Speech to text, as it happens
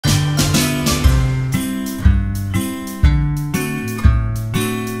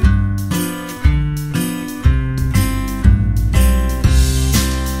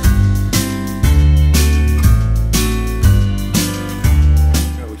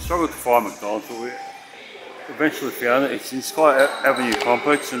struggled to find McDonald's, but we eventually found it. It's in Sky Avenue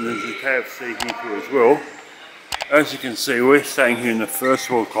complex, and there's a KFC here too as well. As you can see, we're staying here in the First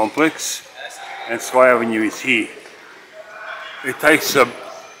World complex, and Sky Avenue is here. It takes a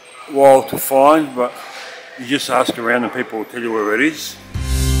while to find, but you just ask around and people will tell you where it is.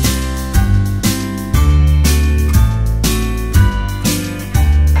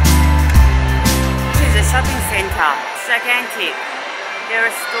 Shopping centre, gigantic. There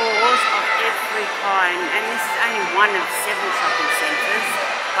are stores of every kind, and this is only one of 7 shopping centres,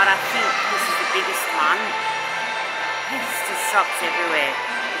 but I think this is the biggest one. There's just shops everywhere.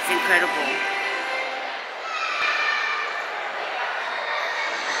 It's incredible.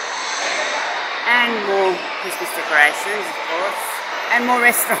 And more Christmas decorations, of course, and more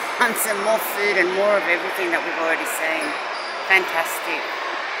restaurants and more food and more of everything that we've already seen. Fantastic.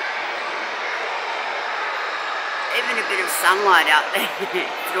 Even a bit of sunlight out there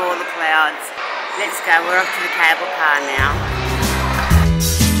through all the clouds. Let's go, we're off to the cable car now.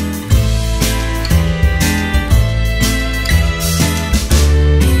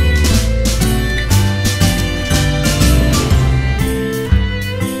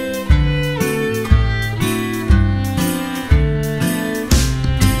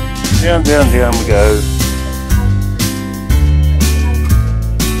 Down, down, down we go.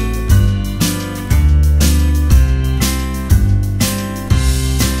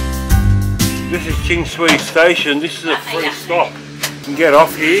 This is Chin Swee station. This is a free stop. You can get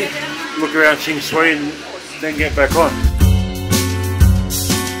off here, look around Chin Swee and then get back on.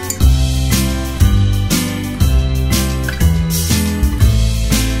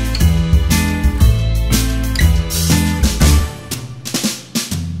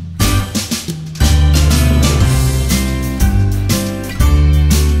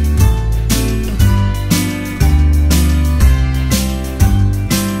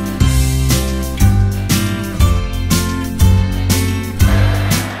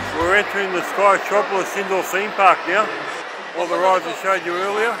 Entering the Skytropolis indoor theme park now. All the rides I showed you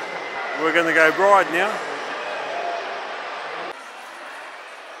earlier. We're going to go ride now.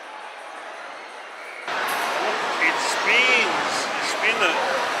 It spins. You spin it.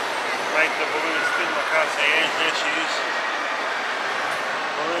 Make the balloon spin. I can't see Ange, there she is.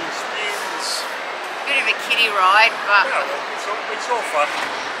 Balloon spins. Bit of a kiddie ride, but yeah, it's all fun.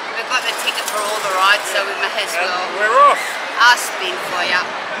 We've got the ticket for all the rides, so we may as well. And we're off. I'll spin for you.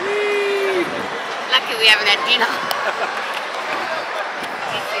 Lucky we haven't had dinner.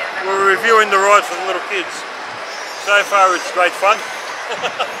 We're reviewing the rides for the little kids. So far it's great fun.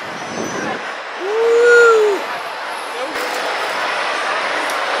 Woo!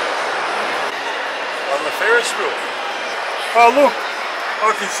 On the Ferris wheel. Oh look,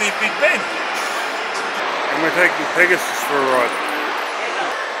 I can see Big Ben. And we're taking Pegasus for a ride.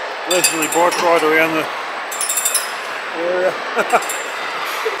 Leisurely bike ride around the area.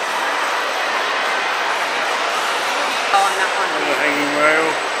 On that one. On the hanging rail.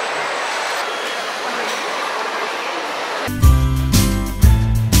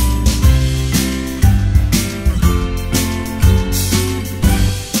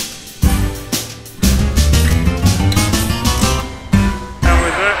 And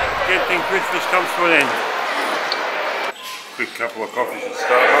with that, Genting Christmas comes to an end. Quick couple of coffees at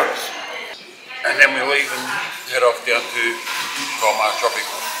Starbucks. And then we leave and head off down to Colmar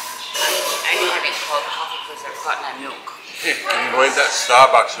Tropical. Only having cold coffee because I've got no milk. Yeah, can you believe that?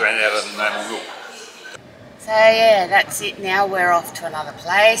 Starbucks ran out of the name of milk. So yeah, that's it now. We're off to another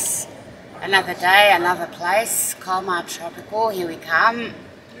place. Another day, another place. Colmar Tropical, here we come.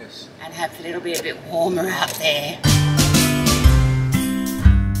 Yes. And hopefully it'll be a bit warmer out there.